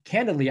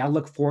candidly, I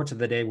look forward to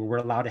the day where we're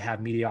allowed to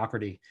have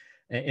mediocrity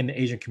in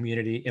the Asian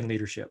community in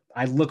leadership.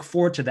 I look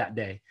forward to that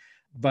day,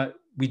 but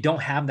we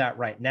don't have that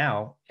right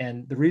now.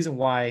 And the reason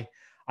why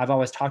I've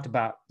always talked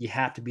about you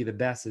have to be the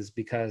best is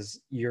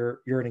because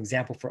you're an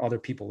example for other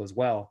people as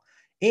well.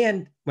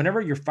 And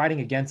whenever you're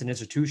fighting against an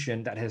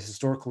institution that has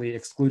historically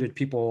excluded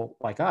people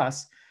like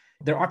us,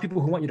 there are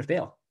people who want you to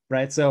fail,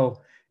 right?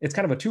 So it's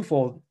kind of a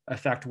twofold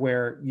effect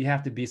where you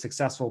have to be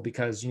successful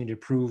because you need to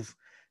prove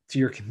to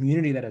your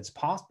community that it's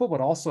possible,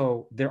 but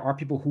also there are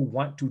people who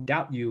want to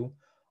doubt you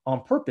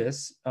on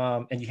purpose,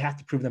 and you have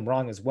to prove them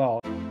wrong as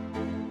well.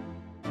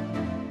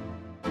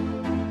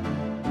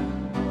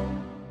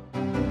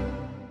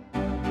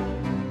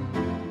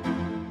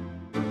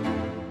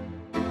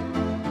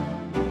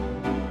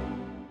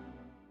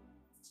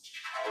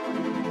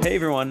 Hey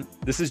everyone,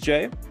 this is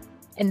Jay.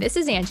 And this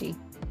is Angie.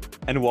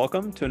 And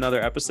welcome to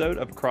another episode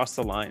of Across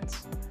the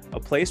Lines, a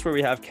place where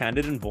we have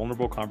candid and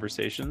vulnerable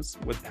conversations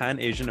with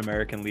Pan-Asian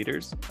American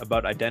leaders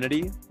about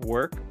identity,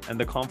 work, and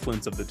the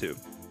confluence of the two.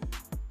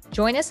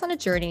 Join us on a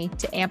journey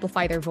to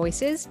amplify their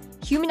voices,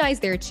 humanize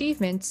their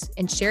achievements,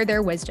 and share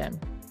their wisdom.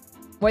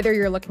 Whether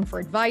you're looking for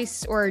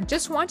advice or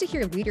just want to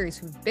hear leaders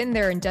who've been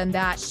there and done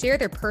that share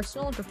their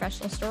personal and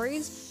professional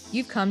stories,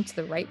 you've come to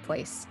the right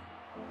place.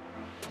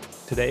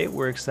 Today,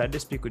 we're excited to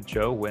speak with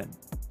Joe Nguyen.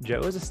 Joe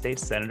is a state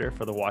senator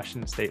for the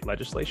Washington State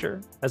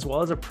Legislature, as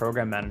well as a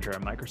program manager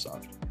at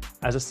Microsoft.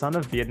 As a son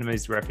of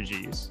Vietnamese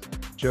refugees,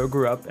 Joe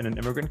grew up in an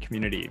immigrant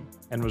community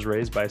and was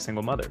raised by a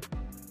single mother.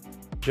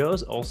 Joe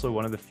is also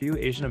one of the few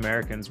Asian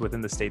Americans within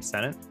the state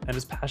Senate and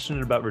is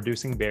passionate about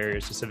reducing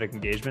barriers to civic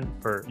engagement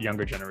for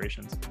younger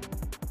generations.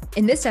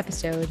 In this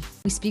episode,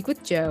 we speak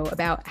with Joe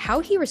about how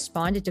he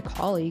responded to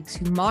colleagues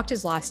who mocked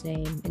his last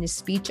name in his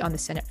speech on the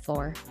Senate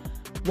floor,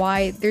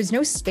 why there's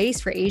no space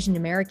for Asian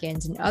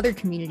Americans and other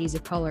communities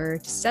of color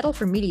to settle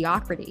for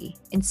mediocrity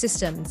in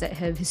systems that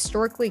have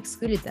historically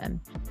excluded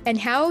them, and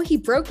how he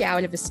broke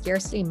out of a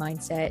scarcity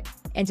mindset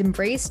and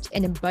embraced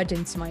an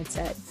abundance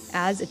mindset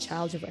as a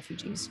child of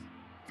refugees.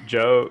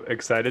 Joe,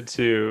 excited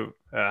to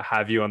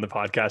have you on the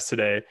podcast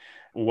today.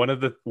 One of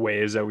the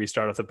ways that we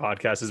start off the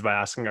podcast is by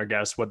asking our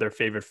guests what their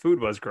favorite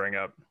food was growing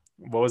up.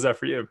 What was that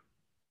for you?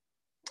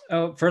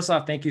 Oh, first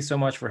off, thank you so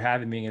much for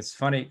having me. It's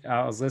funny.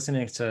 I was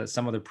listening to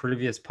some of the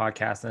previous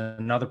podcasts, and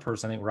another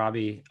person, I think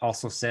Robbie,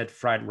 also said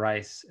fried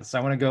rice. So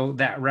I want to go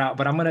that route,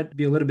 but I'm going to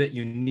be a little bit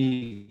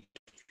unique.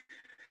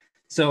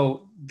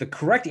 So the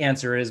correct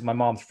answer is my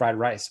mom's fried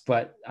rice,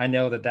 but I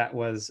know that that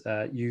was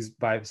used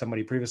by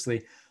somebody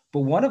previously.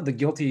 But one of the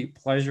guilty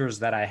pleasures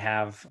that I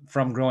have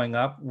from growing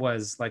up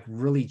was like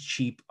really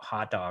cheap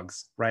hot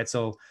dogs, right?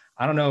 So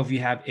I don't know if you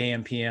have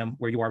AM, PM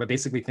where you are, but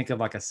basically think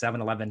of like a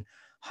 7-Eleven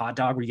hot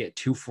dog where you get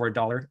two for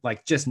 $1,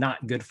 like just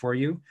not good for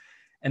you.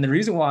 And the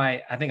reason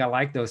why I think I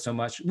like those so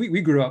much, we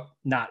grew up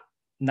not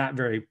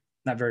very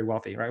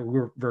wealthy, right? We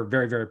were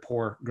very, very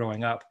poor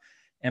growing up.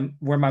 And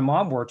where my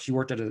mom worked, she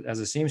worked as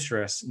a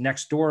seamstress.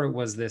 Next door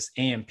was this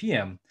AM,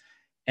 PM.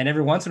 And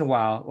every once in a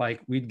while, like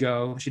we'd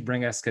go, she'd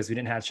bring us because we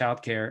didn't have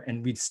childcare,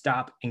 and we'd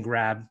stop and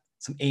grab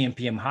some AM,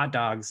 PM hot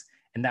dogs,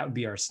 and that would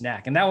be our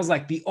snack. And that was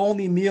like the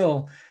only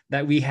meal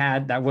that we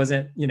had that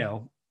wasn't,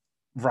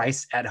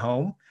 rice at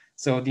home.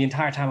 So the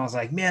entire time I was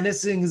like, man,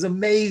 this thing is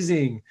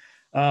amazing.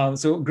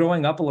 So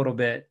growing up a little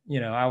bit,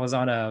 I was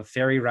on a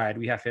ferry ride.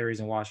 We have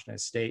ferries in Washington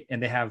State,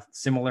 and they have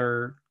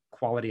similar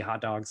quality hot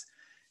dogs.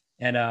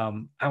 And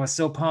I was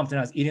so pumped, and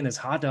I was eating this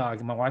hot dog,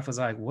 and my wife was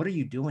like, what are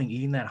you doing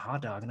eating that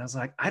hot dog? And I was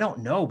like, I don't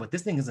know, but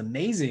this thing is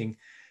amazing.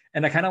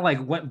 And I kind of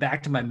like went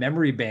back to my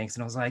memory banks,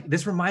 and I was like,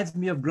 this reminds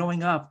me of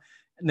growing up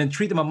and then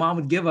treat that my mom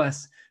would give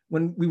us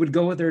when we would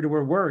go with her to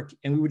her work,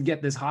 and we would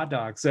get this hot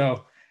dog.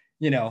 So,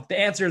 the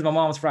answer is my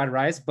mom's fried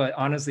rice, but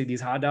honestly,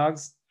 these hot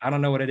dogs, I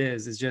don't know what it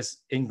is. It's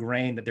just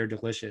ingrained that they're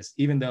delicious,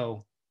 even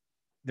though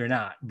they're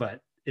not,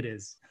 but it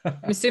is. I'm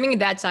assuming at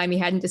that time you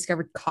hadn't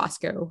discovered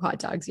Costco hot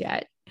dogs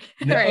yet.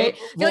 No, right?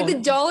 I feel like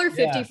the $1.50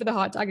 yeah. for the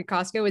hot dog at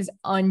Costco is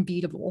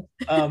unbeatable.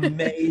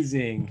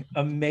 Amazing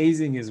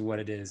is what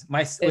it is.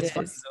 My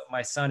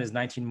son is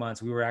 19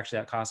 months. We were actually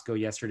at Costco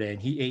yesterday,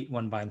 and he ate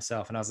one by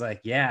himself, and I was like,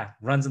 yeah,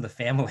 runs in the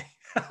family.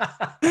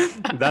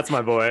 That's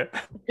my boy.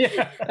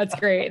 Yeah, that's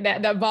great.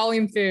 That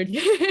volume food,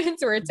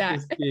 it's where it's at.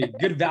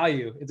 Good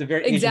value. It's a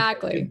very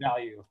exactly good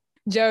value.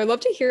 Joe, I'd love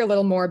to hear a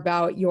little more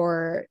about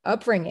your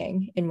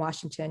upbringing in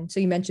Washington. So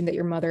you mentioned that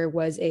your mother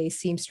was a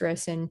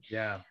seamstress, and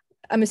yeah,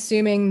 I'm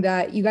assuming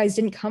that you guys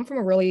didn't come from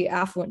a really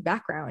affluent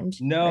background.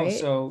 No. Right?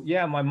 So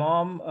yeah, my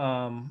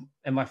mom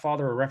and my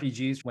father were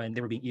refugees when they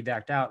were being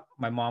evac'd out.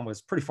 My mom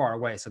was pretty far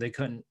away, so they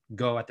couldn't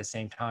go at the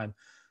same time.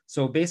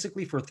 So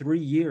basically for 3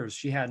 years,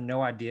 she had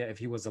no idea if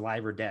he was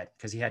alive or dead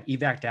because he had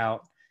evac'd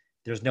out.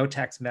 There's no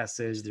text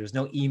message, there's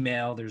no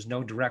email, there's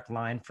no direct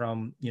line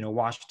from,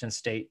 Washington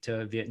State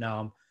to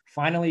Vietnam.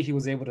 Finally, he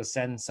was able to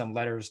send some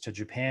letters to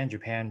Japan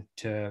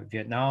to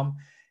Vietnam.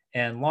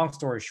 And long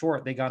story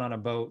short, they got on a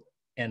boat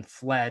and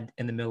fled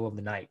in the middle of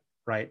the night,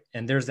 right?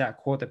 And there's that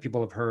quote that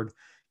people have heard,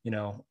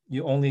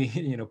 you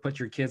only, put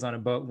your kids on a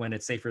boat when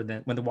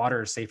the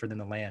water is safer than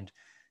the land.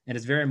 And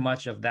it's very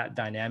much of that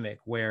dynamic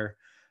where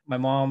my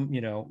mom,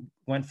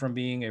 went from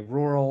being a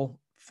rural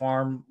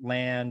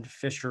farmland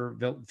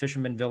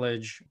fisherman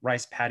village,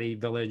 rice paddy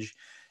village,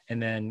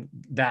 and then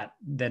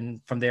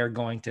from there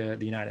going to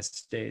the United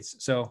States.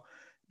 So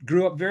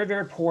grew up very,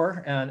 very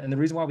poor. And the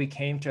reason why we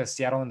came to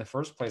Seattle in the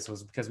first place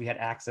was because we had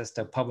access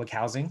to public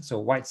housing. So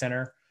white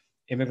center,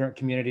 immigrant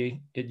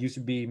community. It used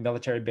to be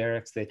military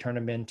barracks. They turned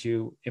them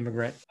into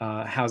immigrant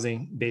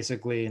housing,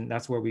 basically. And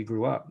that's where we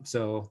grew up.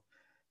 So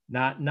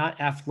not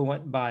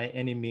affluent by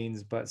any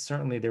means, but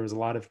certainly there was a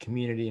lot of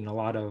community and a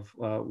lot of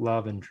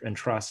love and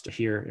trust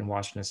here in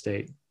Washington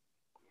State.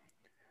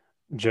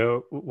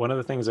 Joe, one of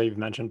the things that you've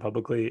mentioned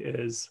publicly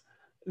is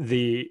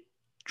the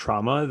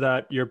trauma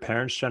that your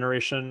parents'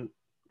 generation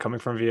coming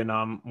from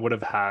Vietnam would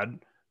have had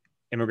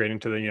immigrating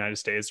to the United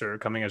States or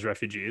coming as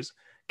refugees.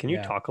 Can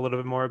you talk a little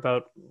bit more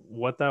about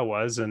what that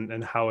was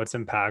and how it's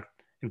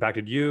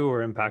impacted you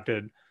or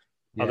impacted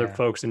other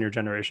folks in your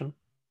generation?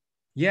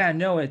 Yeah,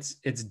 no, it's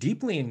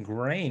deeply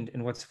ingrained.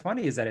 And what's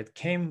funny is that it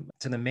came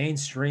to the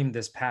mainstream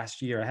this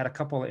past year. I had a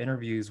couple of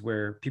interviews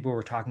where people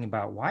were talking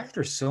about why are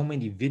there so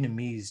many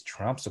Vietnamese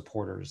Trump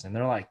supporters? And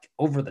they're like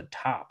over the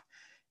top.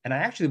 And I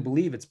actually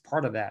believe it's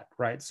part of that,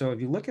 right? So if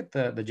you look at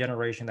the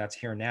generation that's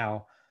here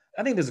now,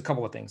 I think there's a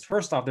couple of things.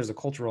 First off, there's a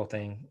cultural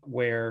thing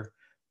where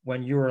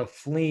when you're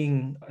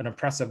fleeing an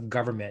oppressive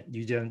government,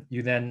 you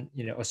then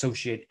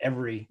associate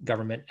every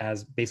government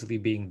as basically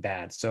being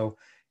bad. So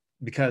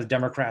because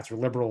Democrats or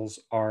liberals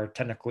are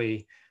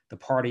technically the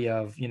party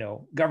of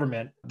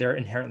government, they're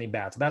inherently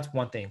bad. So that's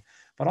one thing.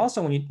 But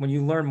also when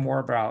you learn more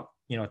about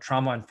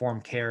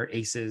trauma-informed care,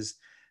 ACEs,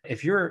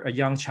 if you're a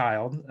young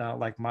child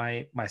like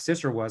my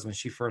sister was when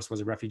she first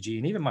was a refugee,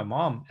 and even my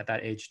mom at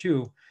that age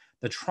too,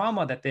 the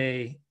trauma that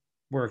they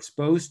were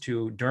exposed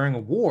to during a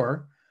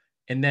war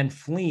and then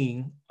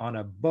fleeing on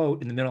a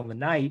boat in the middle of the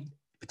night,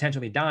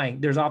 potentially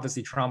dying, there's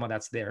obviously trauma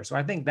that's there. So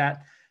I think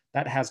that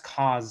has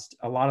caused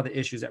a lot of the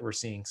issues that we're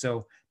seeing.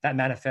 So that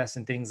manifests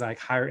in things like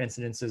higher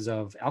incidences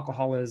of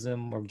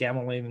alcoholism or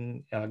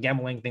gambling,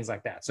 things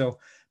like that. So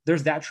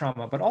there's that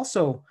trauma, but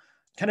also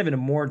kind of in a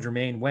more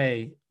germane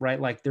way, right?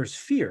 Like there's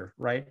fear,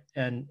 right?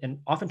 And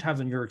oftentimes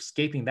when you're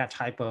escaping that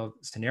type of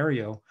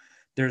scenario,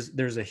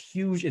 there's a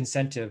huge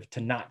incentive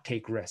to not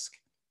take risk,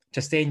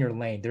 to stay in your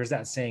lane. There's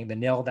that saying, the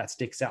nail that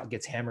sticks out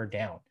gets hammered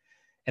down.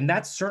 And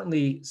that's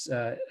certainly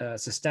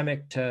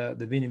systemic to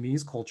the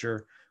Vietnamese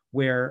culture,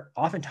 where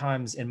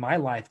oftentimes in my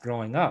life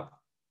growing up,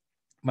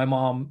 my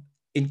mom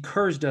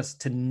encouraged us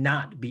to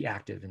not be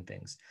active in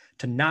things,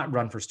 to not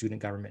run for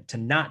student government, to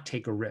not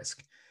take a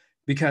risk,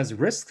 because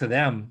risk to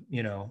them,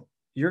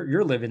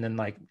 you're living in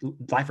like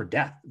life or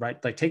death, right?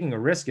 Like taking a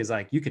risk is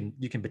like, you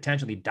can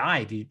potentially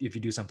die if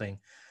you do something.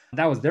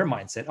 That was their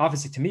mindset.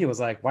 Obviously to me, it was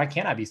like, why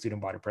can't I be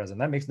student body president?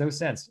 That makes no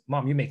sense.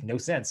 Mom, you make no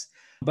sense.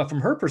 But from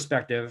her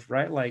perspective,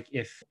 right? Like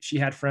if she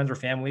had friends or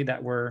family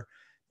that were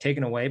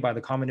taken away by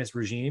the communist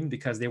regime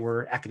because they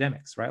were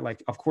academics, right?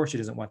 Like, of course she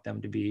doesn't want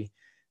them to be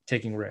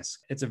taking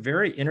risks. It's a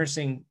very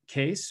interesting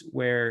case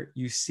where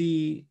you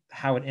see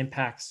how it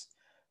impacts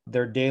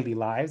their daily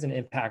lives and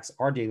impacts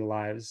our daily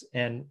lives.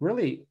 And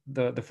really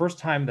the first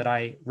time that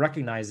I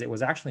recognized it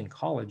was actually in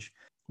college,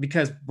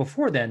 because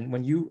before then,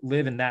 when you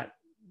live in that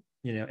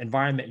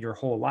environment your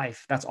whole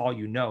life, that's all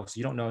you know. So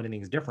you don't know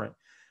anything's different.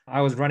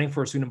 I was running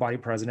for a student body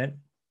president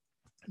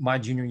my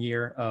junior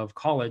year of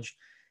college,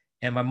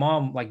 and my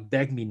mom like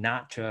begged me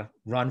not to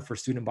run for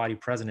student body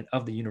president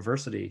of the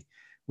university,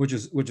 which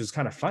is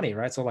kind of funny,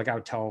 right? So like I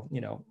would tell,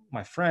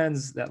 my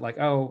friends that like,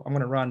 oh, I'm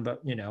going to run,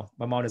 but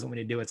my mom doesn't want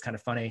me to do it. It's kind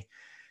of funny.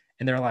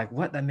 And they're like,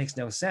 what? That makes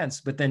no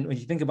sense. But then when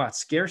you think about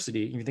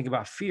scarcity, and you think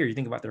about fear, you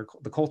think about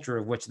the culture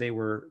of which they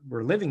were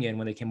living in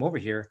when they came over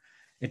here,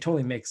 it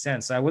totally makes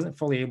sense. So I wasn't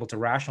fully able to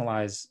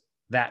rationalize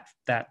that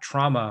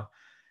trauma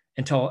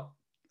until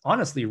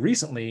honestly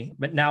recently,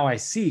 but now I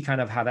see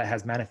kind of how that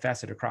has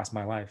manifested across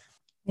my life.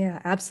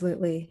 Yeah,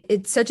 absolutely.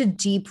 It's such a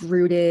deep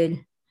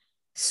rooted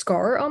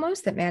scar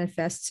almost that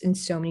manifests in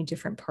so many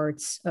different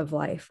parts of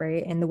life,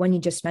 right? And the one you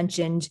just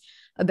mentioned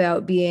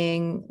about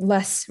being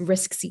less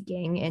risk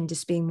seeking and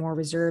just being more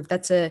reserved,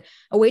 that's a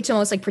way to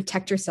almost like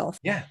protect yourself.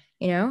 Yeah.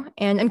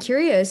 And I'm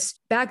curious,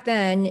 back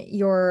then,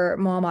 your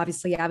mom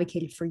obviously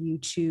advocated for you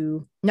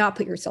to not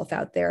put yourself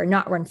out there,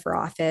 not run for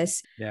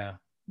office. Yeah.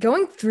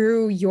 Going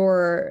through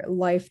your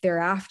life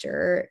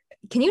thereafter,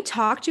 can you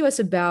talk to us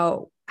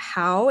about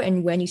how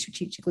and when you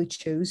strategically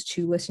chose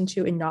to listen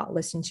to and not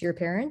listen to your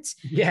parents?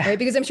 Yeah. Right.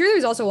 Because I'm sure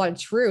there's also a lot of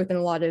truth and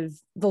a lot of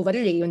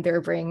validity when they're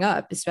bringing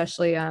up,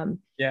 especially,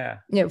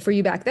 for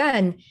you back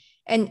then.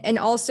 And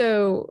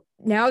also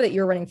now that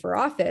you're running for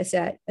office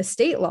at a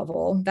state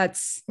level,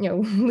 that's,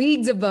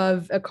 leagues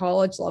above a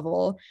college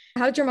level.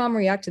 How did your mom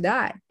react to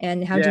that?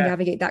 And how did you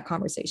navigate that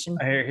conversation?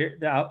 Here,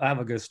 I have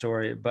a good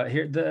story, but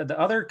here, the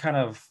other kind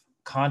of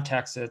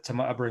context to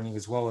my upbringing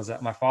as well is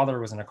that my father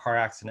was in a car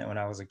accident when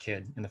I was a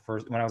kid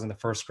when I was in the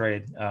first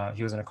grade.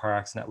 He was in a car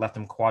accident, left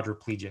him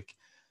quadriplegic.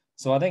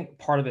 So I think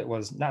part of it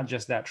was not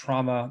just that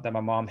trauma that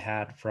my mom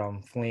had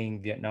from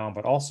fleeing Vietnam,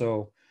 but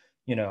also,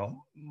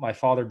 my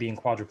father being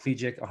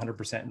quadriplegic,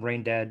 100%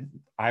 brain dead.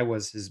 I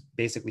was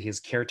basically his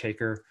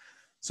caretaker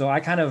So I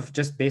kind of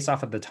just based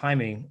off of the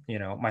timing,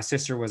 my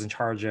sister was in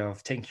charge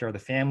of taking care of the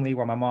family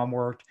while my mom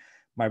worked.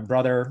 My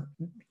brother,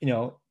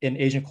 in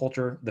Asian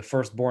culture, the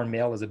firstborn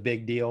male is a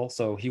big deal.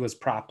 So he was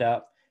propped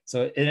up.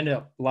 So it ended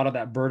up, a lot of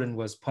that burden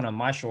was put on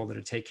my shoulder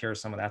to take care of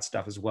some of that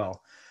stuff as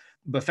well.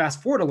 But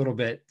fast forward a little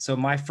bit. So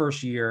my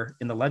first year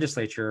in the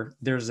legislature,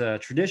 there's a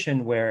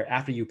tradition where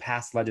after you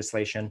pass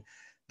legislation,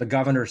 the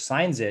governor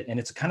signs it, and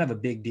it's kind of a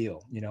big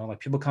deal.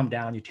 Like people come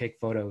down, you take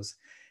photos.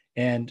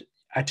 And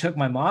I took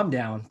my mom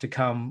down to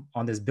come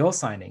on this bill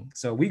signing.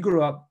 So we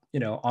grew up,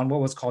 on what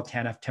was called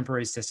TANF,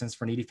 temporary assistance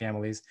for needy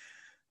families.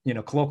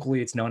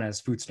 Colloquially, it's known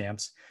as food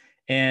stamps.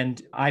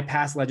 And I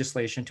passed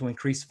legislation to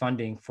increase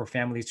funding for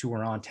families who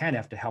were on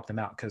TANF to help them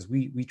out because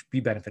we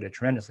benefited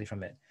tremendously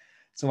from it.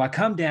 So I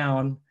come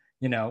down,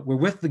 we're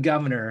with the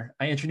governor.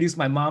 I introduced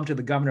my mom to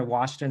the governor of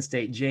Washington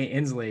State, Jay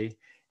Inslee,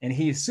 and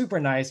he's super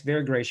nice,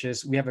 very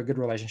gracious. We have a good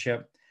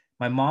relationship.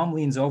 My mom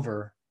leans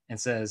over and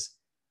says,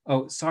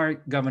 "Oh, sorry,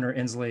 Governor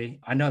Inslee.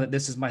 I know that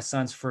this is my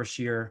son's first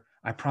year.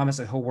 I promise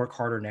that he'll work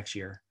harder next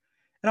year."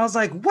 And I was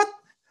like, what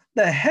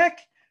the heck?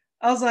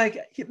 I was like,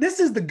 this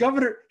is the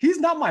governor. He's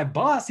not my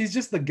boss. He's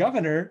just the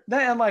governor.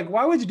 I'm like,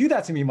 why would you do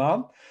that to me,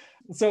 Mom?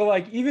 So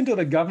like, even to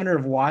the governor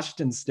of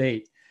Washington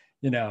State,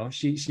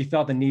 she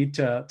felt the need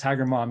to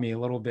tiger mom me a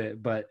little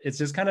bit, but it's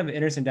just kind of an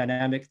interesting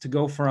dynamic to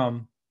go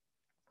from,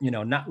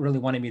 not really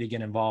wanting me to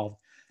get involved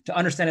to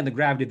understanding the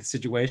gravity of the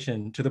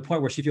situation to the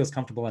point where she feels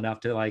comfortable enough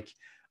to like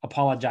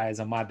apologize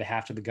on my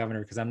behalf to the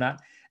governor because I'm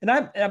not, and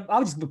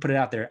I'll just put it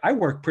out there. I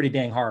work pretty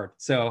dang hard.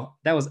 So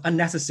that was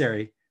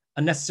unnecessary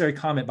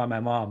comment by my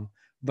mom,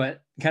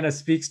 but kind of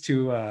speaks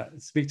to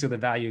the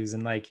values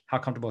and like how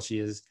comfortable she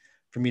is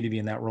for me to be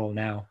in that role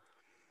now.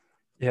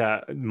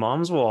 Yeah,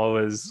 moms will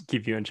always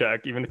keep you in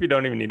check, even if you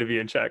don't even need to be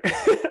in check.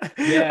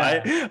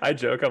 Yeah. I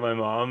joke how my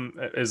mom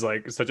is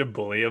like such a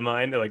bully of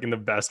mine, like in the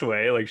best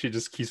way. Like she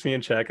just keeps me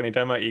in check.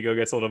 Anytime my ego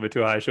gets a little bit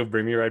too high, she'll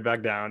bring me right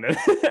back down.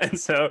 And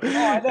so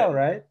I know,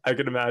 right? I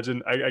could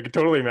imagine, I could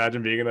totally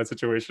imagine being in that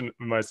situation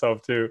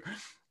myself too.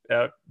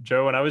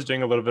 Joe, when I was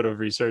doing a little bit of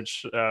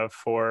research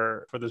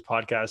for this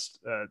podcast,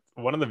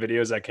 one of the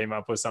videos that came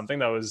up was something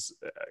that was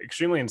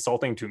extremely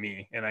insulting to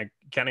me. And I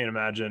can't even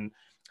imagine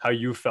how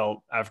you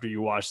felt after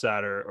you watched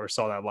that or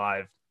saw that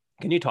live.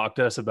 Can you talk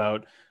to us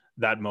about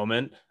that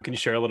moment? Can you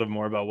share a little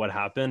more about what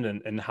happened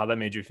and how that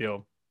made you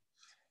feel?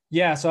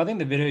 Yeah, so I think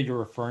the video you're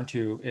referring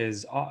to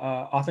is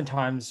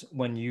oftentimes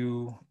when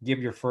you give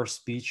your first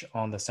speech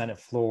on the Senate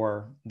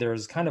floor,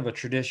 there's kind of a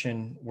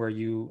tradition where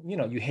you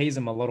haze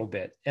them a little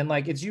bit. And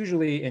like, it's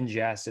usually in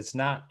jest. It's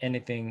not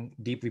anything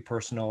deeply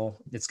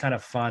personal. It's kind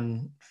of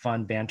fun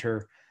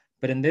banter.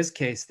 But in this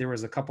case, there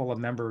was a couple of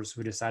members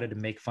who decided to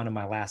make fun of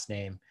my last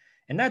name.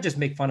 And not just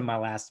make fun of my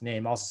last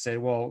name, also said,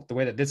 well, the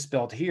way that this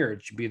spelled here,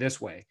 it should be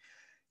this way.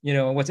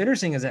 And what's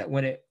interesting is that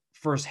when it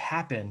first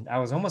happened, I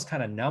was almost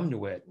kind of numb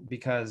to it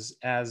because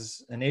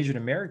as an Asian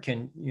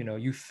American,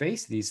 you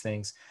face these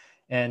things.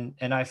 And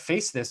I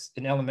faced this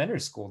in elementary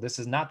school. This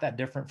is not that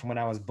different from when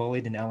I was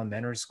bullied in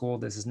elementary school.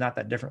 This is not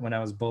that different when I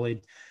was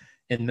bullied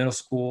in middle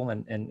school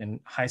and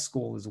high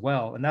school as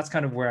well. And that's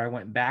kind of where I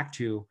went back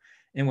to.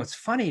 And what's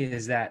funny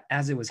is that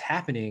as it was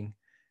happening,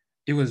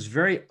 it was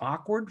very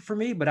awkward for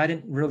me, but I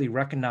didn't really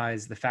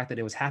recognize the fact that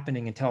it was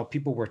happening until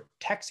people were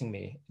texting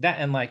me that.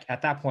 And like,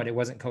 at that point, it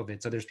wasn't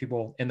COVID. So there's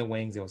people in the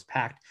wings, it was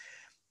packed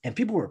and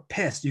people were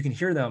pissed. You can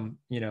hear them,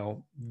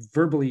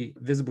 verbally,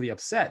 visibly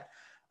upset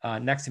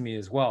next to me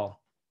as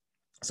well.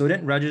 So it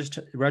didn't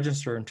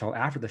register until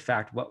after the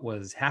fact, what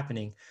was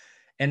happening.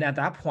 And at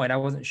that point, I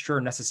wasn't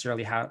sure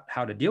necessarily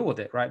how to deal with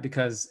it, right?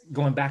 Because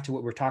going back to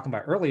what we were talking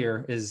about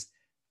earlier is,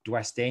 do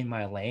I stay in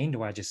my lane?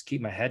 Do I just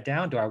keep my head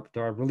down? Do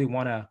I really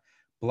want to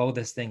blow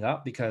this thing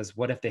up? Because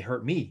what if they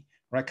hurt me,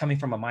 right? Coming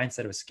from a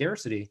mindset of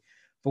scarcity.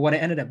 But what I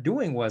ended up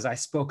doing was I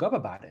spoke up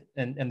about it.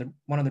 And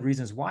one of the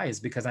reasons why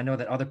is because I know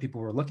that other people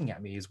were looking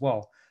at me as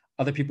well.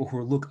 Other people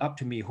who look up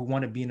to me, who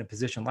want to be in a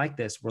position like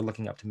this, were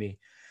looking up to me.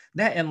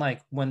 That, and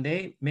like, when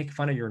they make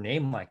fun of your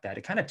name like that,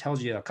 it kind of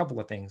tells you a couple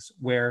of things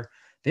where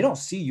they don't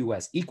see you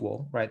as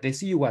equal, right? They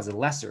see you as a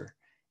lesser.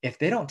 If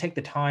they don't take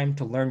the time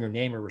to learn your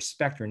name or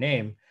respect your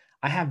name,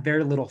 I have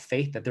very little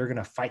faith that they're going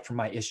to fight for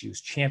my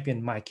issues,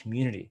 champion my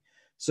community.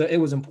 So it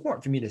was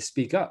important for me to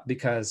speak up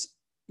because,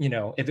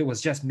 if it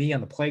was just me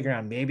on the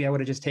playground, maybe I would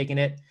have just taken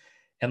it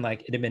and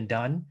like it had been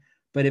done.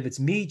 But if it's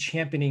me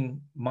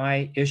championing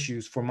my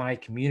issues for my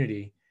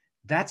community,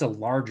 that's a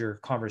larger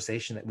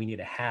conversation that we need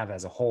to have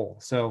as a whole.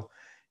 So,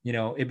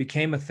 it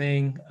became a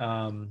thing.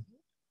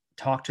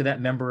 Talk to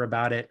that member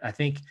about it. I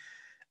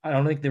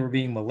don't think they were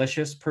being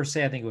malicious per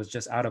se. I think it was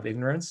just out of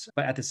ignorance.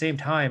 But at the same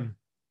time,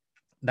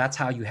 that's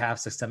how you have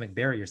systemic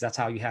barriers. That's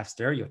how you have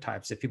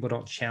stereotypes. If people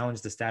don't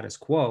challenge the status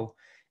quo,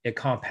 it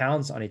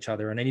compounds on each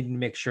other. And I needed to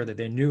make sure that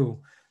they knew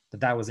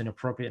that that was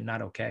inappropriate and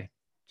not okay.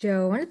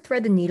 Joe, I want to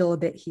thread the needle a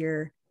bit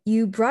here.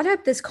 You brought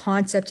up this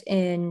concept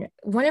in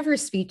one of your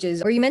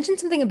speeches, where you mentioned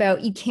something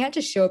about you can't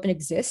just show up and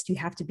exist. You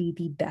have to be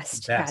the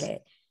best at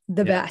it,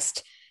 the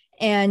best.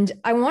 And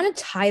I want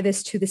to tie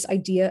this to this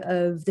idea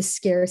of the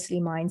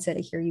scarcity mindset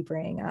I hear you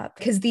bring up,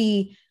 because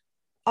the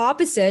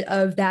opposite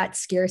of that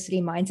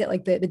scarcity mindset,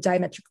 like the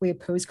diametrically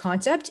opposed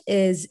concept,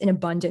 is an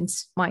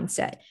abundance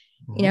mindset.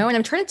 You know, and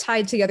I'm trying to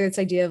tie together this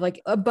idea of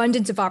like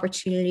abundance of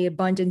opportunity,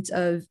 abundance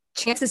of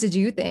chances to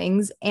do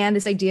things, and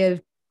this idea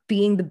of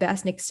being the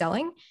best and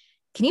excelling.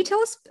 Can you tell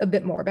us a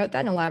bit more about that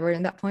and elaborate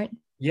on that point?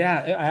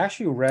 Yeah, I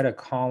actually read a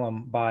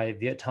column by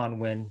Viet Thanh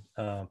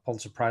Nguyen,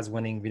 Pulitzer Prize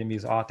winning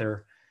Vietnamese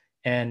author,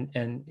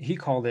 and he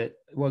called it,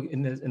 well,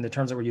 in the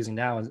terms that we're using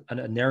now,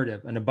 a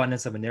narrative, an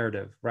abundance of a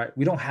narrative, right?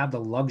 We don't have the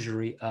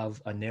luxury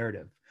of a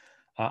narrative.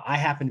 I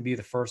happen to be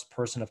the first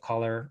person of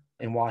color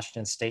in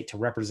Washington State to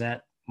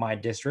represent my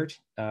district,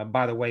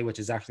 by the way, which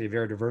is actually a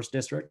very diverse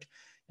district.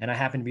 And I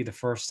happen to be the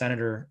first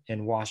senator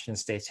in Washington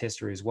State's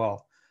history as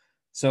well.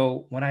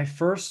 So when I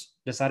first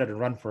decided to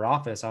run for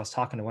office, I was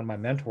talking to one of my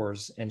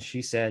mentors and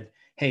she said,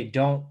 "Hey,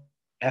 don't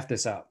F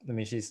this up." I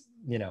mean, she's,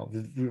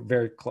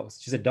 very close.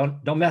 She said,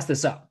 don't mess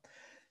this up.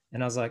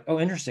 And I was like, "Oh,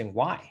 interesting.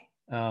 Why?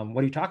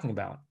 What are you talking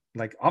about?"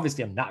 Like,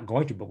 obviously I'm not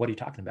going to, but what are you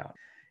talking about?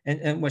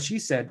 And what she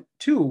said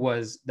too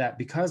was that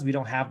because we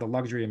don't have the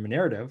luxury of a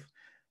narrative,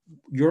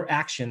 your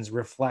actions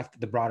reflect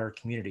the broader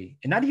community,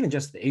 and not even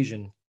just the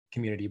Asian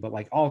community, but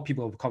like all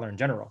people of color in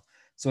general.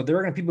 So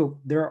there are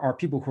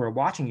people who are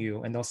watching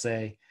you, and they'll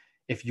say,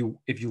 if you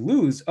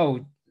lose,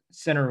 "Oh,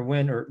 Senator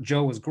Nguyen or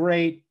Joe was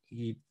great.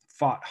 He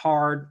fought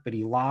hard, but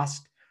he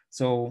lost.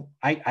 So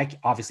I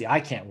obviously I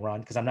can't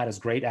run because I'm not as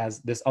great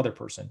as this other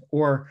person."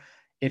 Or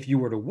if you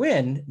were to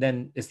win,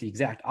 then it's the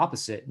exact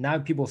opposite. Now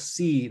people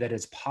see that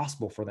it's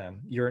possible for them.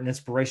 You're an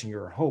inspiration.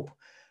 You're a hope.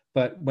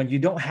 But when you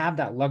don't have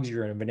that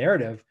luxury of a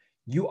narrative,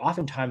 you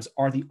oftentimes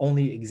are the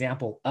only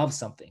example of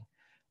something.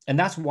 And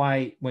that's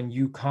why when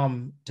you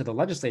come to the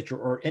legislature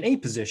or in any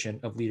position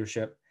of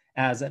leadership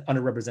as an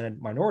underrepresented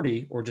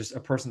minority or just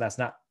a person that's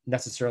not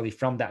necessarily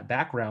from that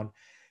background,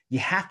 you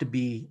have to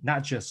be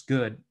not just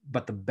good,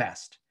 but the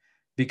best,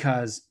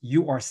 because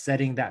you are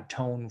setting that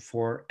tone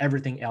for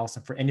everything else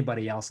and for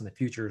anybody else in the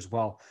future as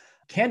well.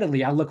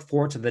 Candidly, I look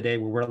forward to the day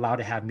where we're allowed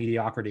to have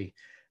mediocrity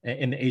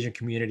in the Asian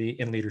community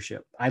in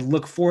leadership. I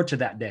look forward to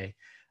that day,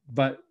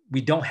 but we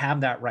don't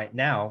have that right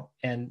now.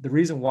 And the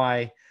reason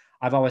why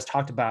I've always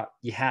talked about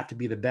you have to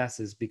be the best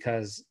is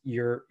because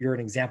you're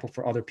an example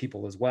for other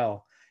people as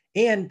well.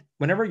 And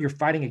whenever you're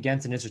fighting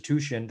against an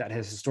institution that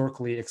has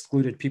historically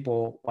excluded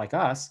people like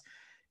us,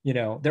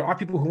 there are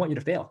people who want you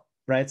to fail,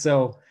 right?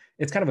 So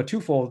it's kind of a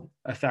twofold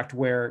effect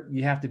where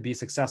you have to be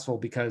successful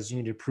because you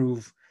need to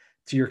prove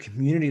to your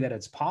community that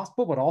it's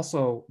possible, but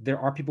also there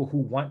are people who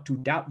want to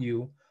doubt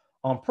you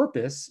on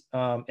purpose,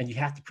 and you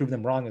have to prove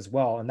them wrong as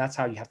well. And that's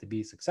how you have to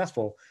be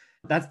successful.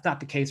 That's not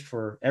the case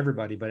for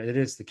everybody, but it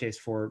is the case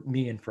for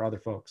me and for other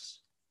folks.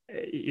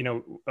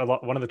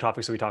 One of the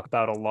topics that we talk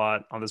about a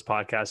lot on this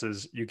podcast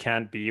is you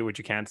can't be what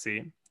you can't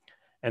see.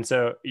 And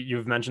so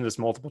you've mentioned this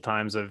multiple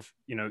times of,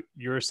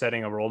 you're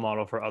setting a role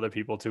model for other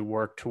people to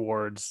work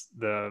towards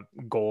the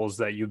goals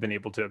that you've been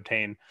able to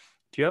obtain.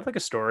 Do you have like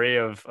a story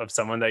of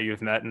someone that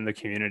you've met in the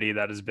community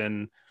that has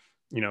been,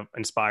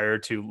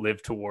 inspired to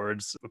live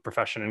towards a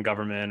profession in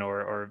government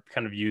or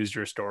kind of used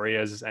your story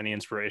as any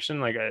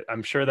inspiration? Like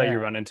I'm sure that you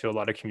run into a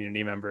lot of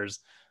community members.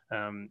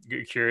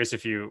 Curious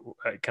if you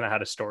kind of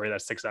had a story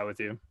that sticks out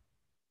with you.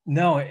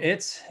 No,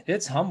 it's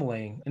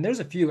humbling. And there's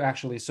a few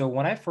actually. So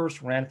when I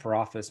first ran for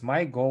office,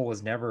 my goal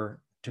was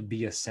never to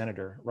be a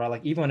senator, right?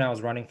 Like even when I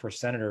was running for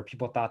senator,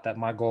 people thought that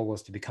my goal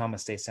was to become a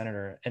state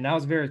senator. And that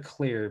was very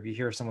clear. If you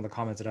hear some of the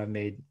comments that I've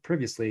made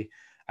previously,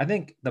 I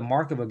think the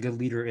mark of a good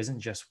leader isn't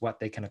just what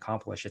they can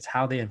accomplish. It's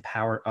how they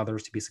empower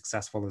others to be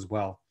successful as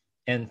well.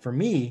 And for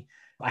me,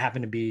 I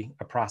happen to be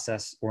a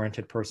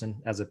process-oriented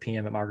person as a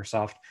PM at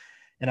Microsoft.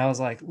 And I was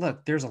like,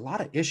 look, there's a lot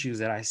of issues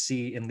that I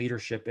see in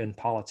leadership in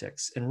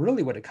politics. And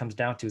really what it comes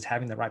down to is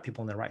having the right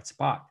people in the right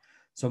spot.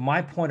 So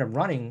my point of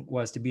running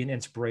was to be an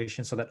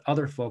inspiration so that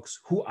other folks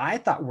who I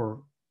thought were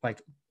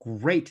like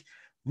great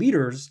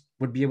leaders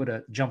would be able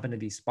to jump into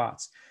these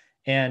spots.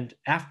 And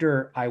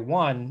after I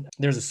won,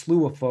 there's a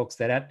slew of folks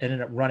that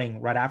ended up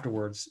running right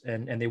afterwards.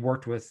 And they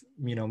worked with,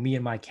 me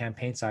and my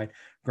campaign side,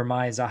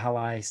 Gurmai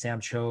Zahalai, Sam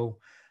Cho,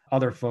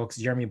 other folks,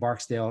 Jeremy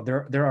Barksdale.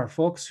 There are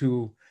folks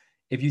who,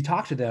 if you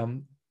talk to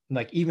them,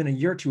 like even a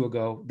year or two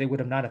ago, they would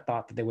have not have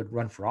thought that they would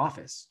run for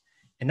office.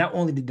 And not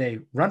only did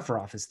they run for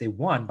office, they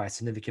won by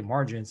significant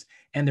margins,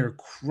 and they're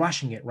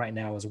crushing it right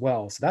now as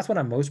well. So that's what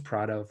I'm most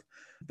proud of.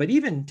 But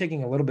even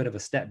taking a little bit of a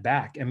step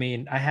back, I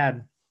mean, I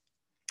had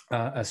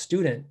a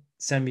student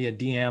send me a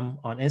DM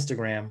on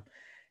Instagram,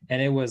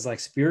 and it was like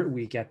Spirit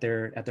Week at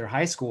their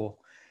high school.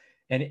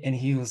 And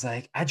he was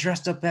like, "I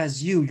dressed up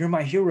as you, you're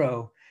my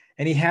hero."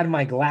 And he had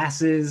my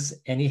glasses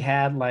and he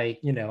had like,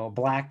 a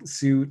black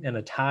suit and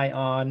a tie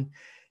on.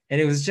 And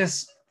it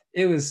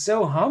was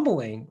so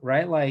humbling,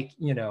 right? Like,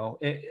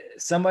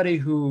 somebody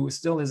who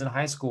still is in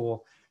high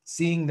school,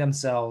 seeing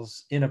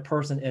themselves in a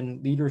person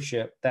in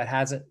leadership that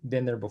hasn't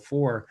been there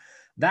before.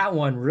 That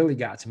one really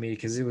got to me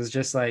because it was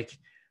just like,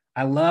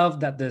 I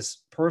love that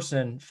this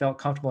person felt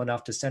comfortable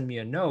enough to send me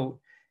a note.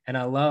 And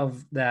I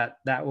love that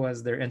that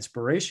was their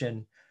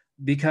inspiration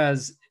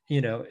because,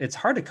 it's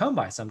hard to come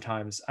by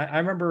sometimes. I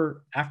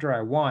remember after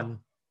I won,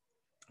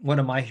 one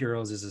of my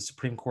heroes is a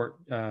Supreme Court,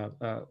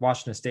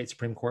 Washington State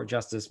Supreme Court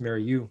Justice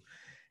Mary Yu.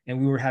 And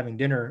we were having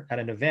dinner at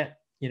an event,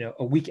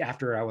 a week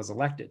after I was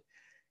elected.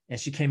 And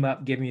she came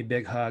up, gave me a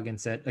big hug and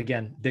said,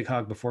 again, big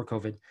hug before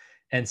COVID,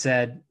 and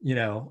said,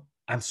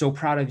 I'm so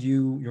proud of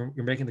you.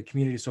 You're making the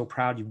community so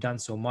proud. You've done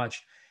so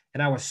much.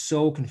 And I was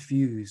so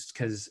confused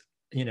because,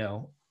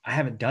 I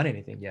haven't done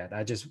anything yet.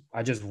 I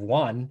just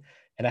won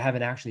and I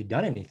haven't actually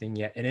done anything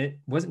yet. And it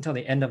wasn't until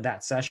the end of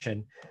that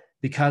session,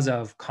 because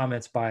of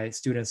comments by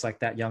students like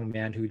that young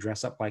man who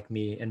dressed up like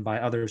me and by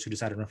others who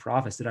decided to run for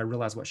office, that I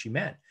realized what she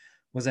meant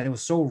was that it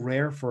was so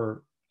rare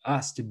for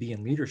us to be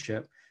in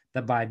leadership,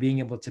 that by being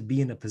able to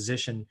be in a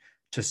position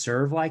to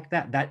serve like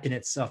that, that in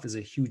itself is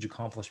a huge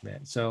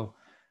accomplishment. So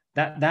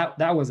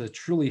that was a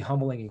truly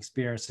humbling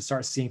experience, to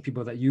start seeing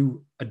people that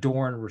you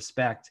adore and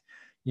respect,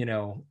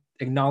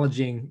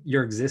 acknowledging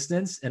your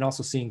existence, and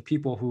also seeing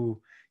people who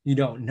you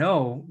don't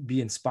know be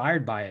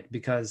inspired by it,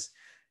 because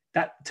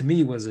that to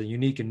me was a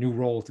unique and new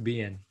role to be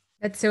in.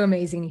 That's so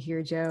amazing to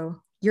hear,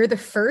 Joe. You're the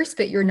first,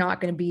 but you're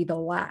not going to be the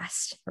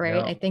last, right?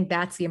 No. I think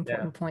that's the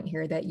important point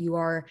here, that you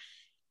are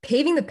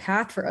paving the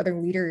path for other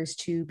leaders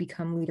to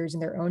become leaders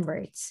in their own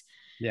rights,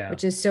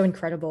 which is so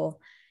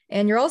incredible.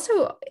 And you're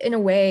also, in a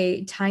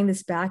way, tying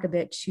this back a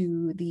bit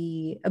to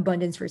the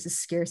abundance versus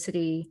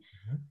scarcity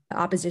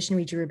opposition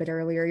we drew a bit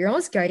earlier. You're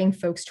almost guiding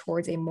folks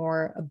towards a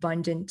more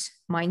abundant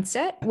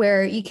mindset,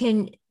 where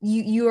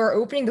you are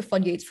opening the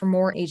floodgates for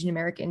more Asian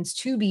Americans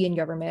to be in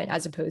government,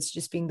 as opposed to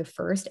just being the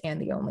first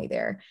and the only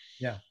there.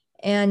 Yeah.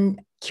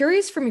 And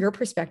curious, from your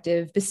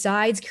perspective,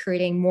 besides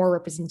creating more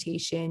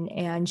representation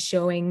and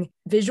showing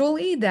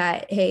visually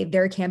that, hey,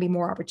 there can be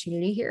more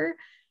opportunity here,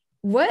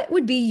 what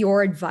would be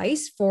your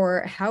advice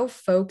for how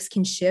folks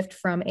can shift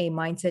from a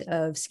mindset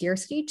of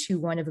scarcity to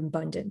one of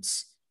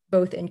abundance,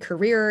 both in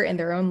career and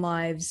their own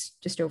lives,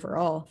 just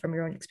overall from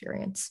your own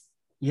experience?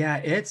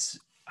 Yeah,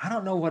 I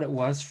don't know what it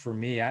was for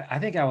me. I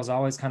think I was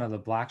always kind of the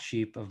black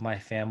sheep of my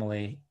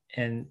family.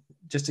 And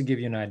just to give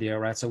you an idea,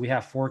 right? So we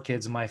have 4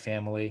 kids in my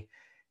family.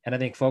 And I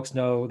think folks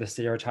know the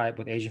stereotype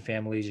with Asian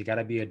families. You got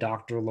to be a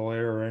doctor,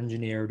 lawyer, or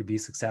engineer to be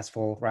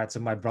successful, right? So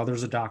my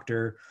brother's a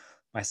doctor.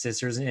 My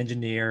sister's an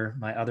engineer.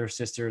 My other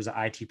sister is an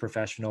IT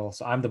professional.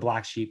 So I'm the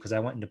black sheep because I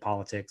went into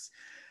politics.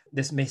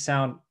 This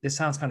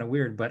sounds kind of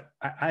weird, but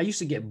I used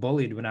to get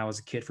bullied when I was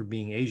a kid for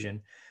being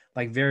Asian,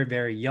 like very,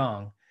 very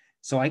young.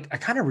 So I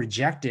kind of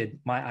rejected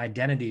my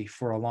identity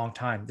for a long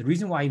time. The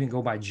reason why I even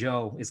go by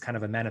Joe is kind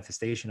of a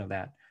manifestation of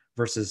that,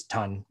 versus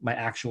Ton, my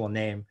actual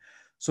name.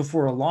 So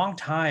for a long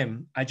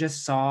time, I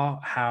just saw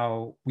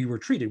how we were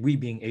treated, we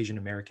being Asian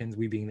Americans,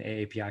 we being the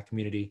AAPI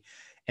community,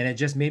 and it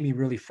just made me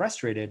really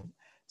frustrated.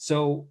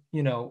 So,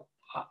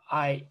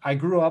 I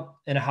grew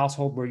up in a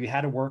household where you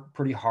had to work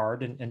pretty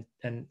hard,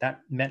 and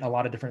that meant a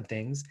lot of different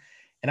things.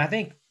 And I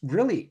think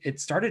really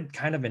it started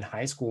kind of in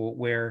high school,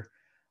 where,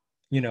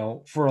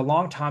 for a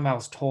long time I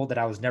was told that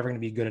I was never going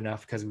to be good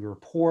enough because we were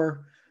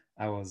poor.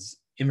 I was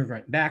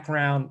immigrant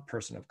background,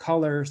 person of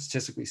color,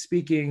 statistically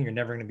speaking, you're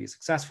never going to be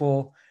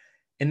successful.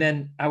 And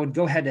then I would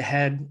go head to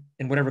head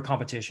in whatever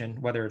competition,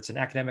 whether it's an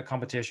academic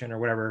competition or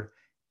whatever,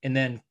 and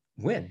then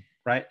win,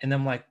 right? And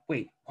I'm like,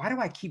 wait, why do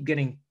I keep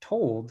getting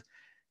told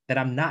that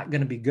I'm not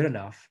going to be good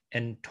enough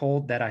and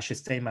told that I should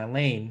stay in my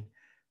lane?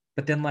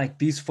 But then like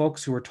these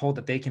folks who are told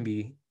that they can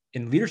be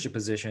in leadership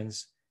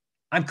positions,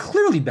 I'm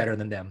clearly better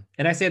than them.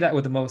 And I say that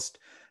with the most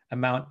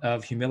amount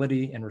of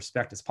humility and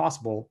respect as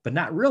possible, but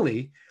not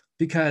really,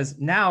 because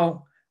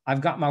now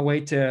I've got my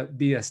way to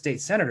be a state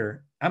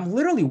senator. I'm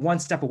literally one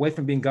step away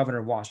from being governor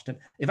of Washington.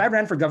 If I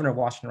ran for governor of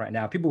Washington right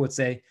now, people would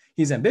say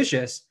he's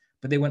ambitious,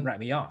 but they wouldn't write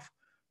me off,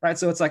 right?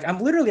 So it's like, I'm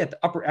literally at the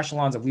upper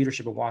echelons of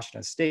leadership of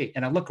Washington State.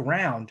 And I look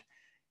around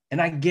and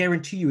I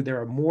guarantee you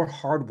there are more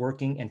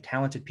hardworking and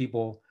talented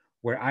people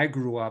where I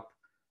grew up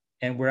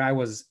and where I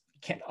was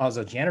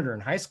a janitor in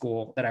high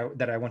school that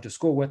I went to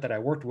school with, that I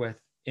worked with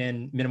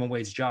in minimum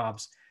wage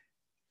jobs,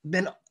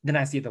 than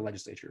I see at the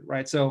legislature,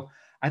 right? So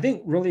I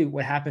think really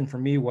what happened for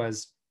me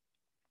was,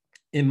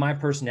 in my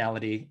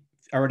personality,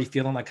 already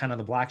feeling like kind of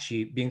the black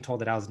sheep, being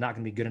told that I was not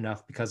going to be good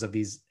enough because of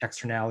these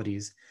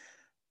externalities,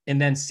 and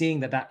then seeing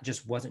that that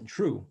just wasn't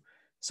true.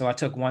 So I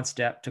took one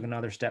step, took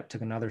another step,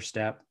 took another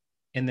step.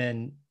 And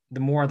then the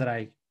more that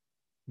I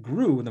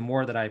grew, the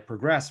more that I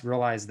progressed,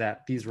 realized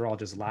that these were all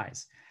just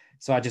lies.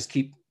 So I just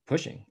keep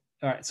pushing.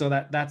 All right. So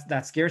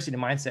that scarcity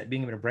mindset,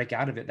 being able to break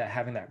out of it, that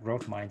having that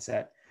growth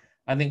mindset,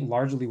 I think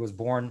largely was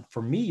born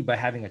for me by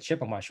having a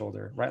chip on my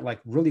shoulder, right?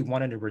 Like really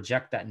wanting to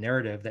reject that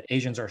narrative that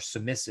Asians are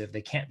submissive.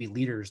 They can't be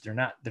leaders. They're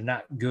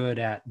not good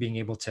at being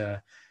able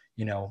to,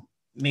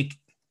 make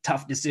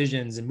tough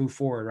decisions and move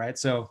forward, right?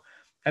 So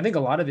I think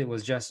a lot of it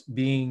was just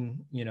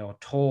being,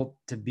 told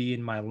to be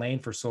in my lane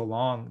for so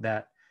long,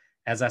 that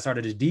as I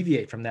started to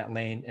deviate from that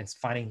lane and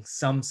finding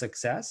some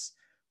success,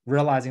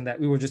 realizing that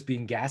we were just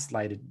being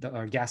gaslit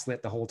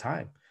the whole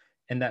time.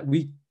 And that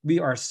we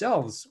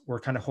ourselves were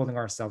kind of holding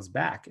ourselves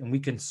back, and we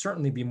can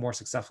certainly be more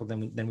successful than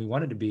we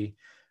wanted to be,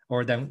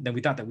 or than we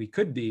thought that we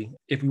could be,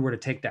 if we were to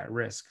take that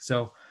risk.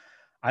 So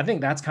I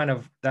think that's kind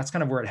of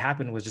where it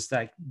happened, was just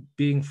like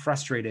being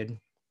frustrated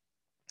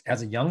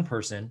as a young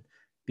person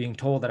being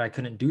told that I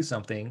couldn't do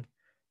something.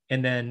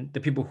 And then the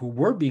people who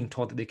were being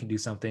told that they can do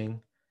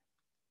something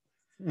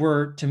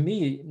were, to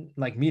me,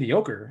 like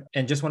mediocre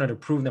and just wanted to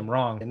prove them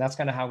wrong. And that's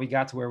kind of how we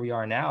got to where we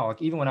are now.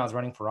 Like, even when I was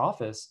running for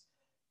office,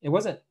 it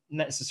wasn't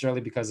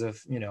necessarily because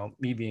of,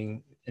 me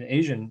being an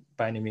Asian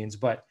by any means,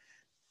 but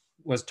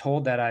was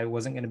told that I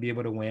wasn't going to be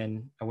able to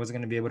win. I wasn't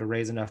going to be able to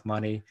raise enough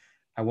money.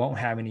 I won't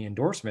have any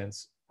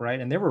endorsements, right?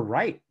 And they were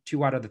right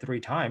 2 out of the 3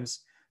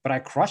 times, but I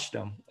crushed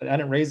them. I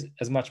didn't raise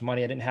as much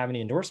money. I didn't have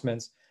any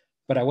endorsements,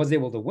 but I was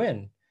able to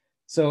win.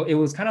 So it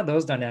was kind of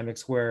those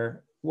dynamics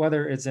where,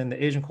 whether it's in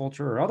the Asian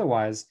culture or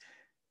otherwise,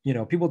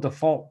 people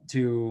default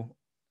to,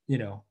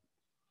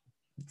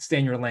 stay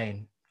in your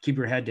lane, keep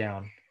your head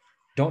down.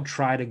 Don't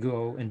try to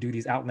go and do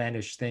these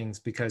outlandish things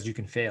because you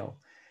can fail.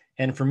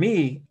 And for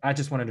me, I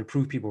just wanted to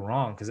prove people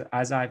wrong, because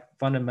as I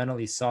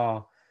fundamentally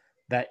saw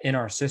that in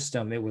our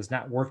system, it was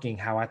not working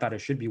how I thought it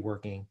should be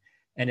working.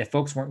 And if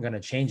folks weren't going to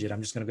change it,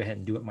 I'm just going to go ahead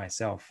and do it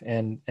myself.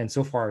 And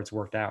so far it's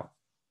worked out.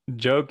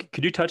 Joe,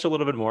 could you touch a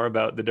little bit more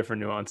about the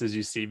different nuances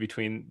you see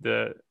between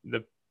the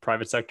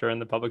private sector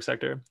and the public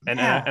sector? And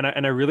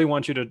I really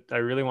want you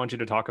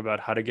to talk about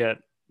how to get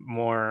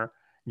more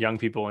young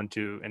people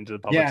into the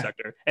public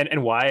sector,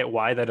 and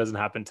why that doesn't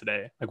happen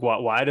today. Like,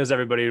 why does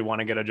everybody want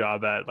to get a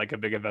job at like a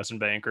big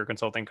investment bank or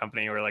consulting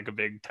company or like a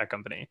big tech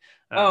company?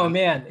 Oh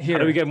man, how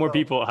do we get more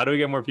people? How do we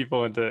get more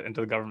people into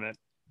the government?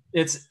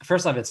 It's,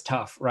 first off, it's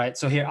tough, right?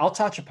 So here, I'll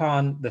touch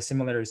upon the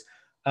similarities.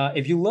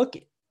 If you look,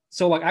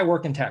 so like I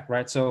work in tech,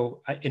 right?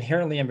 So I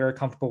inherently am very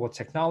comfortable with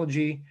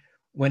technology.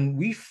 When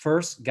we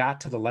first got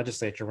to the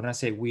legislature, when I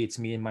say we, it's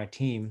me and my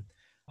team,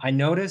 I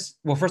noticed,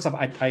 well, first off,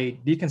 I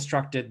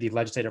deconstructed the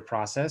legislative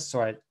process.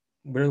 So I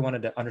really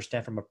wanted to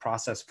understand from a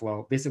process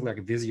flow, basically like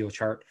a Visio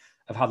chart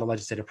of how the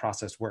legislative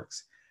process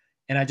works.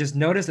 And I just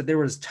noticed that there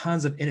was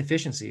tons of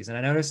inefficiencies. And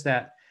I noticed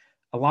that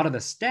a lot of the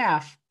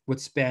staff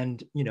would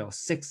spend,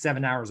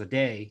 6-7 hours a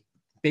day,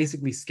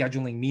 basically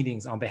scheduling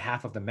meetings on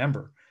behalf of the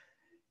member.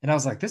 And I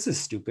was like, this is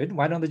stupid.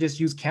 Why don't they just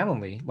use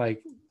Calendly?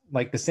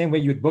 Like the same way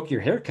you would book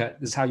your haircut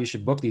is how you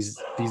should book these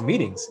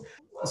meetings.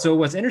 So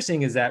what's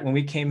interesting is that when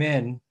we came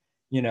in,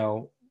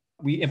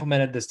 we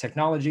implemented this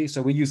technology.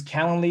 So we use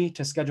Calendly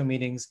to schedule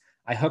meetings.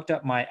 I hooked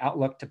up my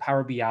Outlook to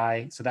Power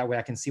BI, so that way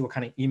I can see what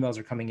kind of emails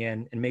are coming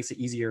in, and makes it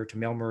easier to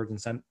mail merge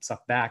and send stuff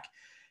back.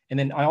 And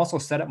then I also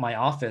set up my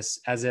office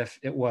as if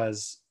it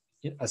was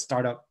a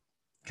startup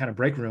kind of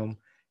break room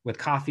with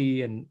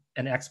coffee and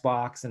an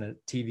Xbox and a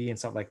TV and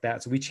stuff like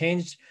that. So we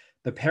changed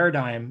the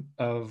paradigm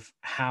of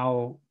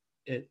how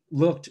it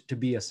looked to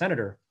be a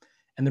senator.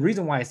 And the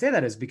reason why I say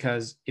that is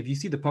because if you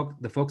see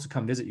the folks who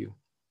come visit you,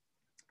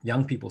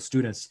 young people,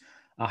 students,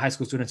 high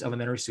school students,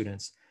 elementary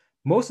students,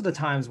 most of the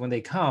times when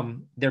they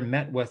come, they're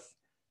met with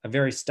a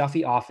very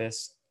stuffy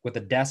office with a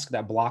desk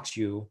that blocks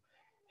you.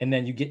 And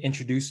then you get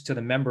introduced to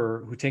the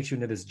member who takes you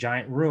into this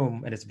giant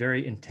room, and it's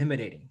very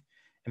intimidating.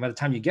 And by the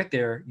time you get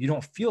there, you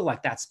don't feel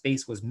like that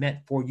space was meant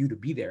for you to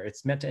be there.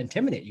 It's meant to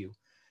intimidate you.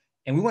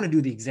 And we want to do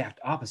the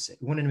exact opposite.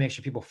 We wanted to make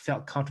sure people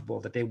felt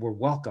comfortable, that they were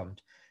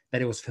welcomed,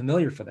 that it was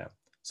familiar for them.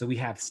 So we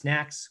have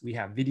snacks, we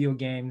have video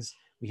games,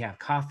 we have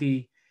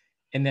coffee.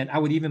 And then I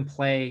would even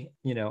play,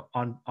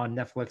 on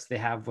Netflix, they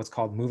have what's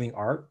called moving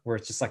art, where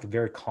it's just like a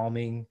very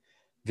calming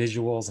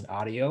visuals and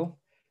audio.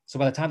 So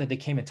by the time that they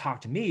came and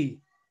talked to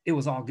me, it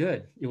was all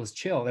good. It was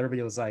chill.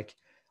 Everybody was like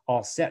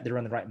all set. They were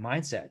in the right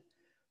mindset.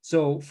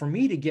 So for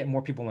me to get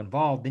more people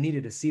involved, they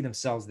needed to see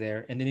themselves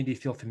there, and they needed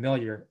to feel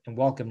familiar and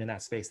welcomed in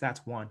that space.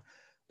 That's one.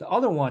 The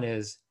other one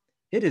is,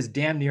 it is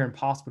damn near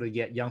impossible to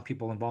get young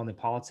people involved in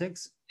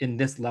politics in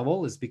this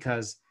level, is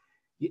because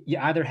you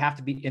either have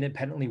to be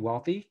independently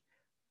wealthy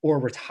or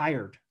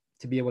retired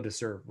to be able to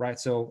serve, right?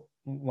 So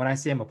when I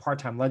say I'm a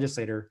part-time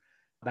legislator,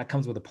 that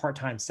comes with a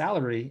part-time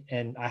salary,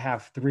 and I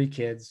have 3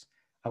 kids.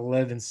 I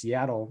live in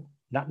Seattle,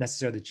 not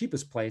necessarily the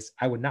cheapest place.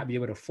 I would not be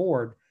able to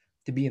afford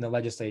to be in the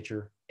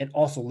legislature and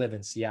also live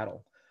in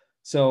Seattle.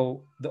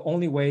 So the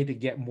only way to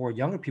get more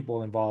younger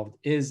people involved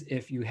is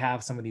if you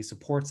have some of these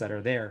supports that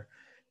are there.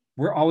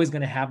 We're always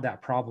going to have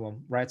that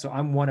problem, right? So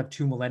I'm one of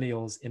 2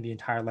 millennials in the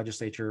entire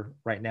legislature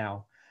right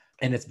now.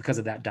 And it's because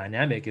of that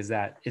dynamic, is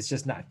that it's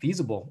just not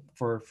feasible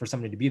for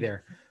somebody to be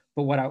there.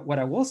 But what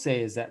I will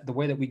say is that the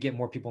way that we get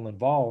more people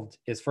involved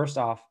is, first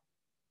off,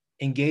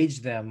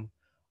 engage them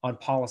on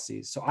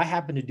policies. So I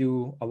happen to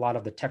do a lot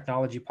of the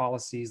technology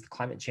policies, the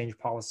climate change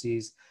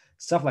policies,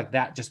 stuff like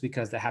that, just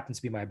because that happens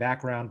to be my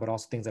background, but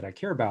also things that I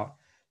care about.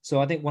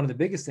 So I think one of the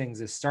biggest things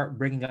is start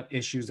bringing up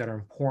issues that are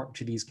important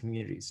to these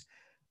communities.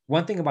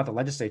 One thing about the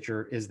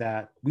legislature is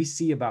that we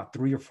see about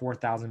 3,000 or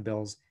 4,000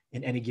 bills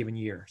in any given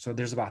year. So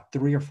there's about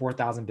 3,000 or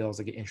 4,000 bills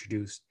that get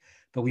introduced,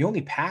 but we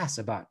only pass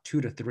about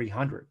 200 to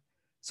 300.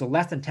 So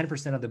less than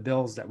 10% of the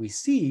bills that we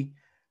see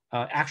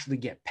actually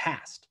get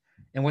passed.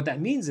 And what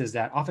that means is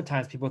that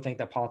oftentimes people think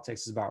that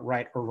politics is about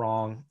right or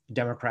wrong,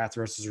 Democrats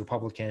versus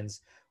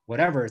Republicans,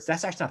 whatever.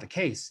 That's actually not the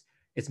case.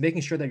 It's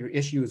making sure that your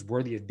issue is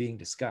worthy of being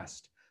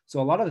discussed.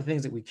 So a lot of the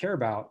things that we care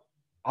about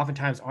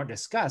oftentimes aren't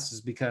discussed, is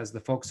because the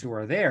folks who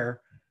are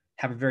there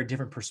have a very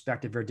different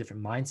perspective, very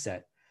different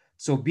mindset.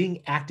 So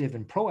being active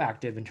and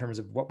proactive in terms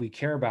of what we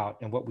care about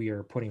and what we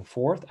are putting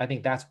forth, I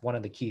think that's one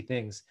of the key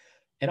things.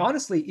 And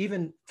honestly,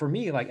 even for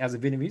me, like as a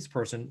Vietnamese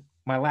person,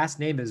 my last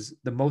name is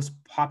the most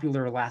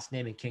popular last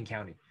name in King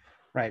County,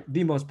 right?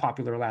 The most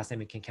popular last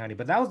name in King County.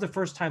 But that was the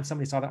first time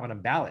somebody saw that on a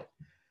ballot.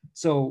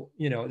 So,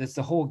 that's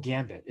the whole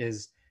gambit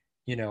is,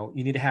 you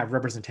need to have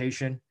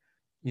representation.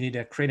 You need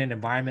to create an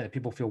environment that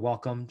people feel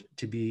welcomed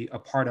to be a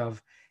part of.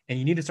 And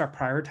you need to start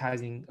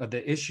prioritizing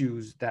the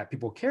issues that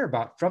people care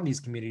about from these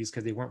communities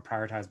because they weren't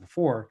prioritized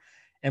before.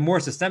 And more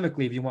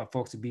systemically, if you want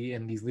folks to be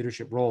in these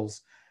leadership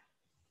roles,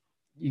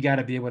 you got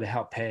to be able to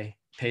help pay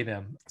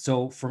them.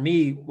 So for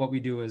me, what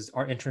we do is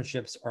our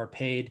internships are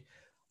paid.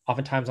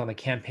 Oftentimes on the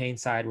campaign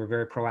side, we're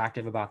very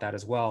proactive about that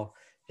as well,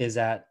 is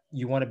that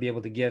you want to be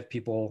able to give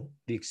people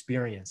the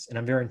experience. And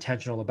I'm very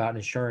intentional about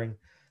ensuring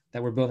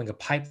that we're building a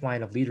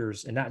pipeline of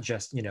leaders and not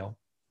just,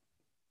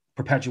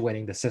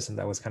 perpetuating the system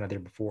that was kind of there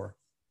before.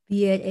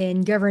 Be it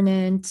in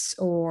governance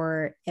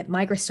or at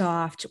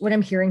Microsoft, what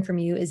I'm hearing from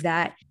you is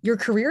that your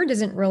career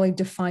doesn't really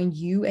define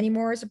you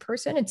anymore as a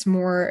person. It's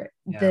more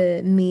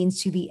the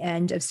means to the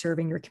end of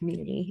serving your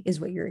community is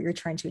what you're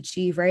trying to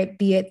achieve, right?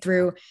 Be it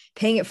through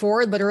paying it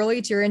forward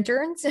literally to your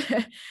interns,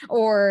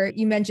 or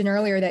you mentioned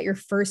earlier that your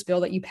first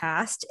bill that you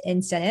passed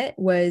in Senate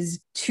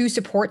was to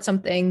support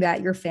something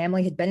that your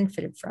family had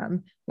benefited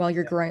from while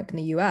you're growing up in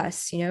the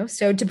US,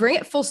 So to bring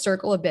it full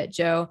circle a bit,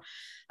 Joe,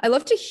 I'd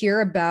love to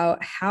hear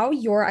about how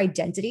your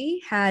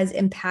identity has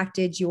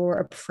impacted your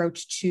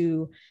approach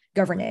to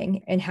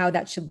governing and how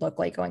that should look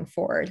like going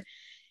forward.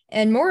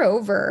 And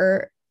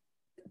moreover,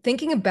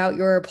 thinking about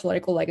your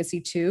political legacy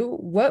too,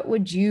 what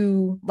would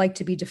you like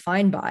to be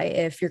defined by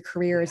if your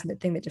career isn't the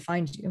thing that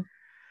defines you?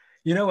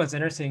 What's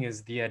interesting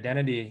is the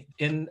identity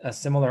in a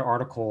similar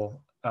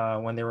article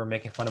when they were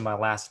making fun of my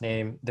last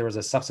name, there was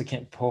a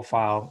subsequent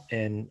profile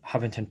in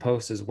Huffington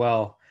Post as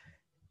well.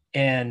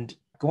 And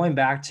going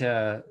back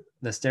to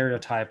the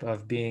stereotype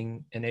of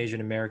being an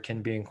Asian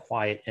American, being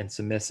quiet and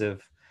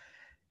submissive,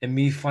 and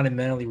me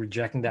fundamentally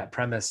rejecting that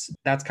premise,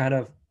 that's kind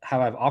of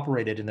how I've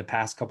operated in the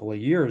past couple of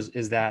years,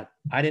 is that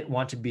I didn't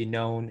want to be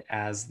known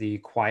as the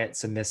quiet,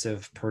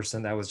 submissive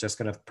person that was just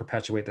going to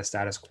perpetuate the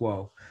status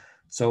quo.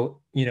 So,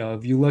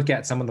 if you look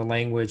at some of the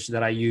language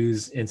that I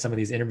use in some of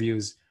these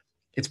interviews,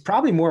 it's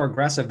probably more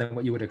aggressive than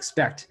what you would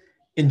expect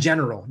in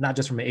general, not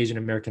just from an Asian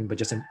American, but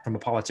just from a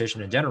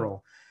politician in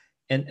general.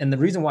 And the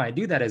reason why I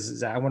do that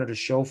is that I wanted to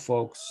show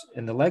folks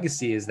in the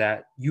legacy is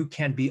that you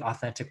can be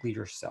authentically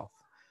yourself.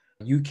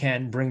 You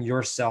can bring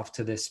yourself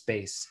to this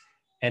space.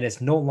 And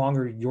it's no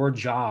longer your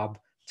job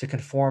to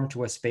conform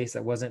to a space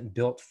that wasn't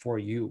built for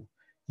you.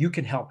 You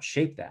can help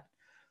shape that,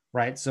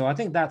 right? So I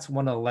think that's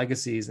one of the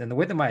legacies. And the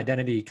way that my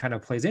identity kind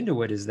of plays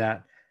into it is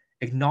that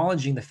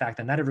acknowledging the fact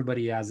that not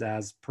everybody is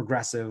as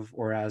progressive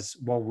or as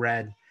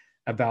well-read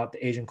about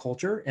the Asian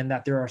culture, and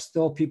that there are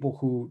still people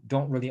who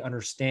don't really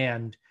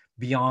understand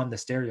beyond the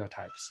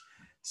stereotypes.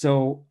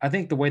 So I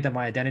think the way that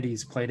my identity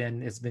is played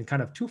in, it's been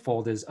kind of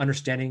twofold, is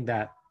understanding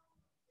that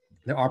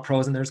there are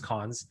pros and there's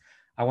cons.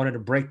 I wanted to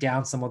break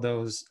down some of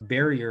those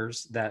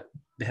barriers that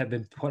have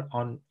been put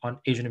on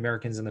Asian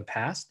Americans in the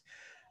past.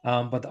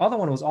 But the other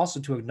one was also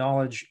to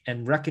acknowledge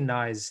and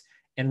recognize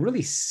and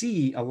really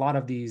see a lot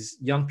of these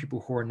young people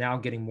who are now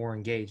getting more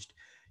engaged.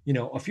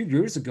 A few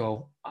years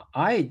ago,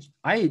 I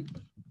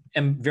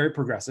am very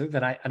progressive,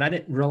 and I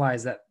didn't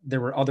realize that there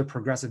were other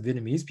progressive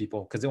Vietnamese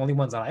people, because the only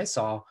ones that I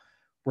saw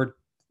were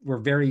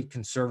very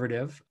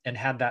conservative and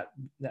had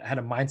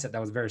a mindset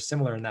that was very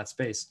similar in that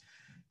space.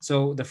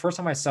 So the first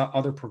time I saw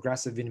other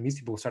progressive Vietnamese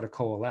people start to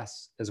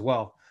coalesce as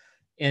well,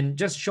 and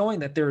just showing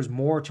that there's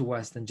more to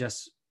us than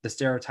just the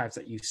stereotypes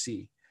that you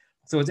see.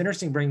 So it's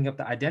interesting bringing up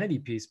the identity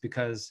piece,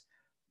 because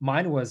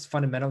mine was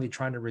fundamentally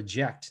trying to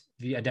reject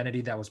the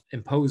identity that was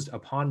imposed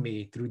upon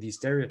me through these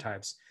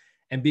stereotypes,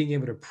 and being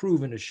able to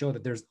prove and to show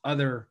that there's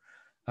other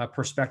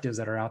perspectives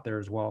that are out there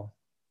as well.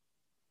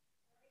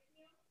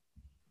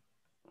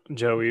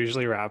 Joe, we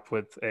usually wrap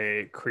with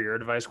a career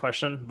advice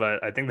question,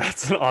 but I think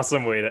that's an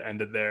awesome way to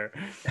end it there.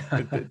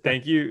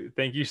 Thank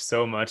you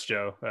so much,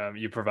 Joe.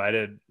 You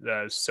provided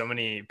so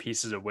many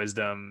pieces of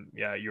wisdom.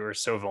 Yeah, you were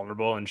so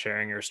vulnerable in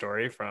sharing your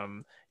story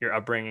from your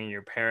upbringing,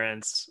 your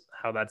parents,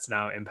 how that's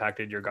now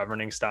impacted your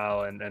governing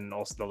style, and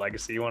also the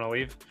legacy you want to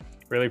leave.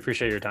 Really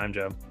appreciate your time,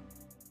 Joe.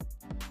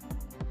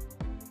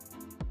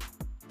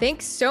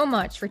 Thanks so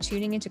much for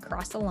tuning into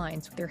Cross the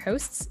Lines with your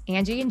hosts,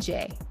 Angie and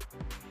Jay.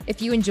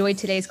 If you enjoyed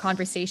today's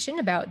conversation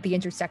about the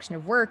intersection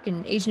of work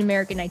and Asian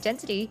American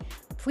identity,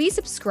 please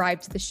subscribe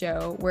to the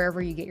show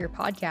wherever you get your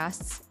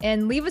podcasts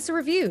and leave us a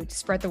review to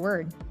spread the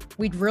word.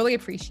 We'd really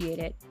appreciate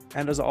it.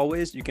 And as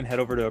always, you can head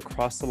over to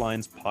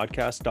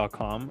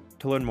acrossthelinespodcast.com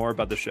to learn more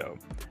about the show,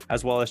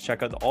 as well as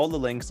check out all the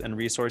links and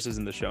resources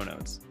in the show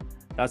notes.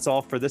 That's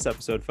all for this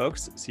episode,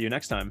 folks. See you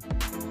next time.